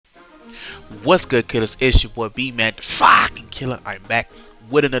What's good, killers? It's your boy BmanDaKilla. I'm back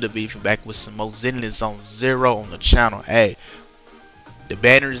with another video, back with some more Zenless Zone 0 on the channel. Hey, the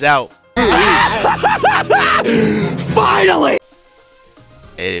banner's out. Finally!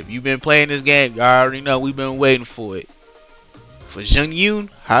 And if you've been playing this game, you already know we've been waiting for it. For Zhu Yuan,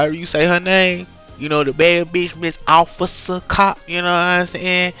 however you say her name, you know, the bad bitch, Miss Officer Cop, you know what I'm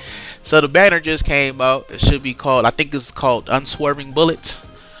saying? So the banner just came out. It should be called, I think it's called Unswerving Bullets.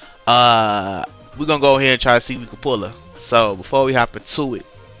 We're gonna go ahead and try to see if we can pull her. So before we hop into it,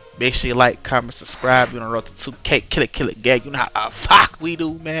 make sure you like, comment, subscribe. You're on the road to 2K. Killa gang. You know how the fuck we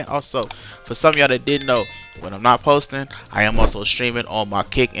do, man. Also, for some of y'all that didn't know, when I'm not posting, I am also streaming on my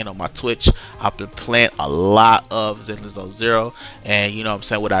Kick and on my Twitch. I've been playing a lot of Zenless Zone 0, and you know what I'm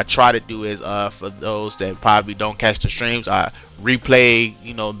saying, what I try to do is, for those that probably don't catch the streams, I replay,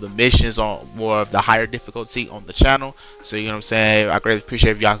 you know, the missions on more of the higher difficulty on the channel. So you know what I'm saying, I greatly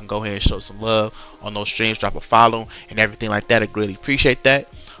appreciate if y'all can go ahead and show some love on those streams, drop a follow and everything like that. I greatly appreciate that.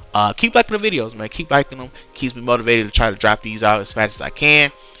 Keep liking the videos, man. Keep liking them. Keeps me motivated to try to drop these out as fast as I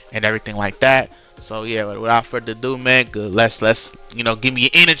can and everything like that. So yeah, without further ado, man, good. Let's you know, give me your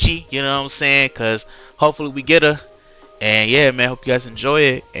energy. You know what I'm saying? Cause hopefully we get her. And yeah, man, hope you guys enjoy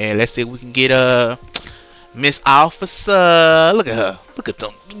it. And let's see if we can get Miss Officer. Look at her. Look at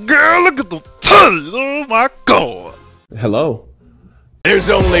them, girl. Look at them titties. Oh my god. Hello. There's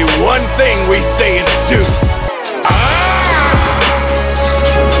only one thing we say it's due.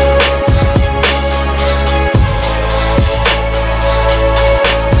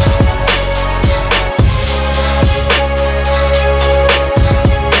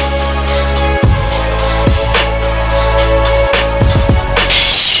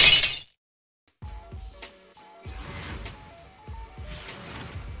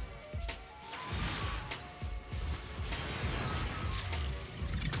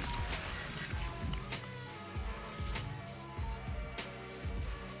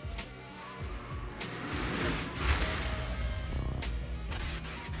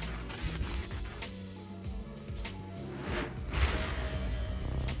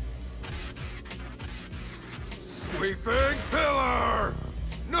 Sweeping pillar!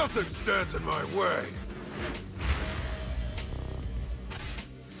 Nothing stands in my way.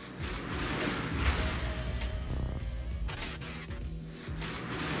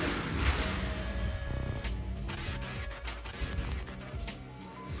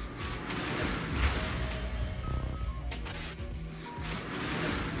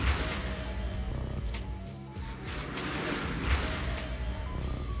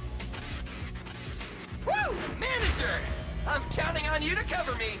 I'm counting on you to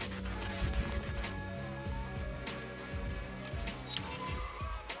cover me.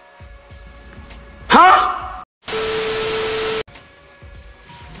 Huh?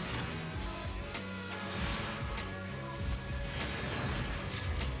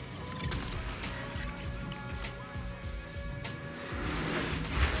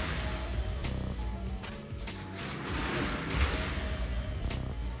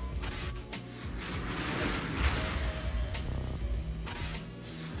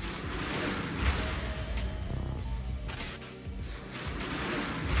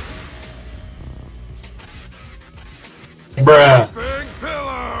 Bruh. Big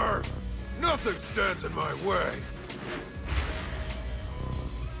pillar! Nothing stands in my way.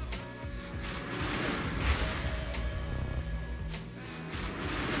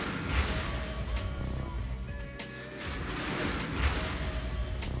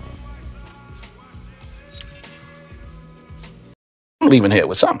 I'm leaving here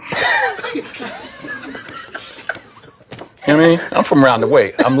with something. You know what I mean? I'm from around the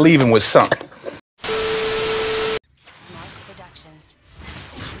way. I'm leaving with something.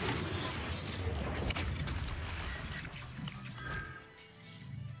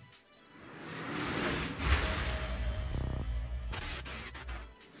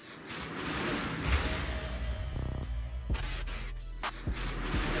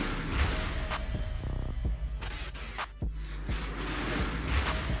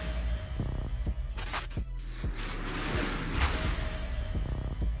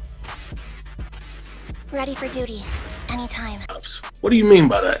 Ready for duty. Anytime. What do you mean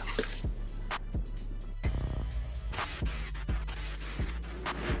by that?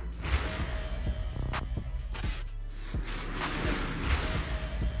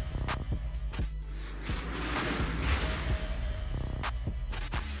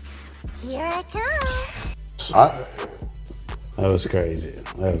 Here I come. That was crazy.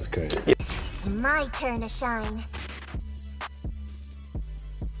 That was crazy. It's my turn to shine.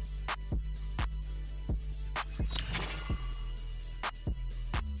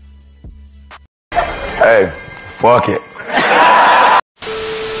 Hey, fuck it.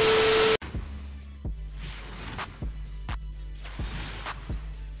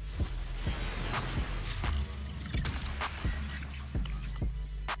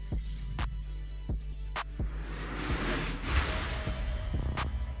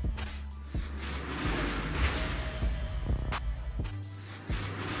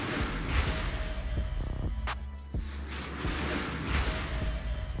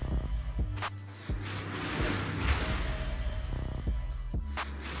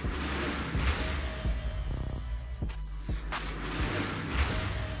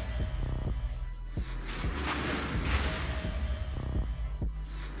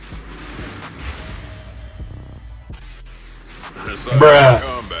 Aside Bruh.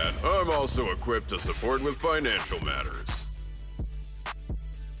 from combat, I'm also equipped to support with financial matters.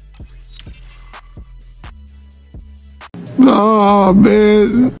 Oh,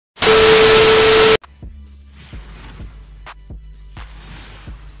 man.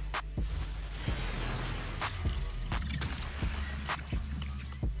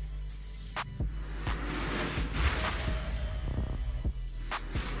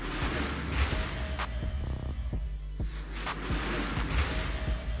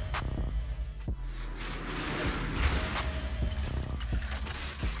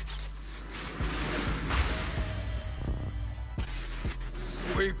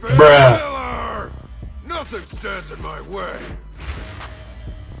 Sweep Bruh. Killer! Nothing stands in my way.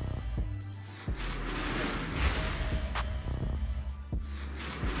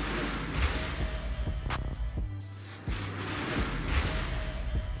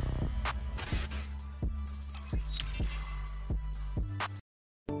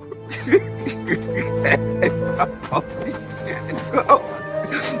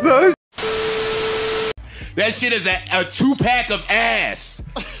 That shit is a 2-pack of ass.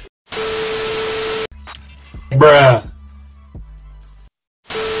 Bruh.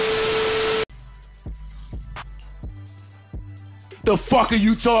 The fuck are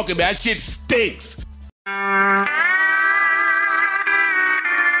you talking about? That shit stinks.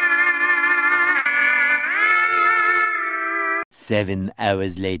 7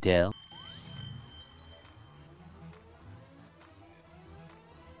 hours later.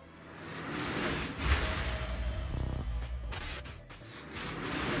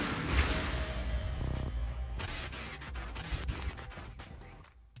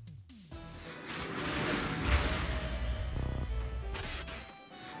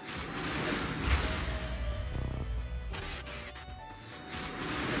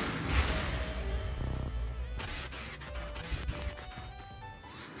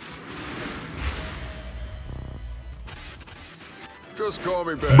 Just call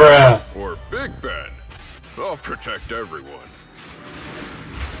me Ben. Bruh. Or Big Ben. I'll protect everyone.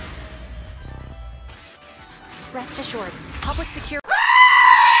 Rest assured, public security.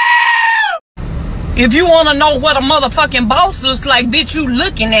 If you want to know what a motherfucking boss looks like, bitch, you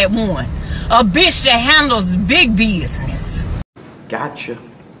looking at one. A bitch that handles big business. Gotcha.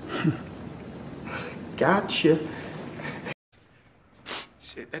 Gotcha.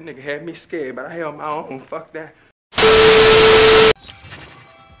 Shit, that nigga had me scared, but I held my own. Fuck that.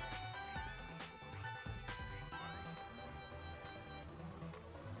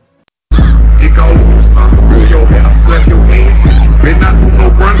 Dick all in your stomach, pull your hair, slap your ass. Better not do no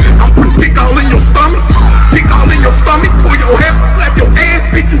running. I'm putting dick all in your stomach. Dick all in your stomach, pull your hair, slap your ass.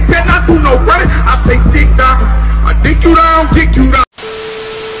 Bitch, you better not do no running. I say dick down. I dick you down, dick you down.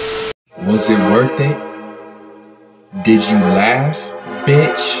 Was it worth it? Did you laugh,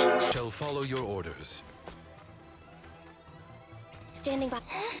 bitch? Shall follow your orders. Standing by.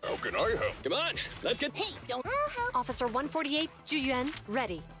 How can I help? Come on, let's get. Hey, don't. Officer 148, Zhu Yuan,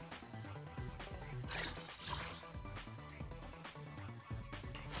 ready.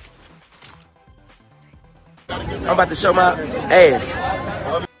 I'm about to show my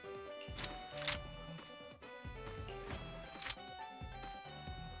ass.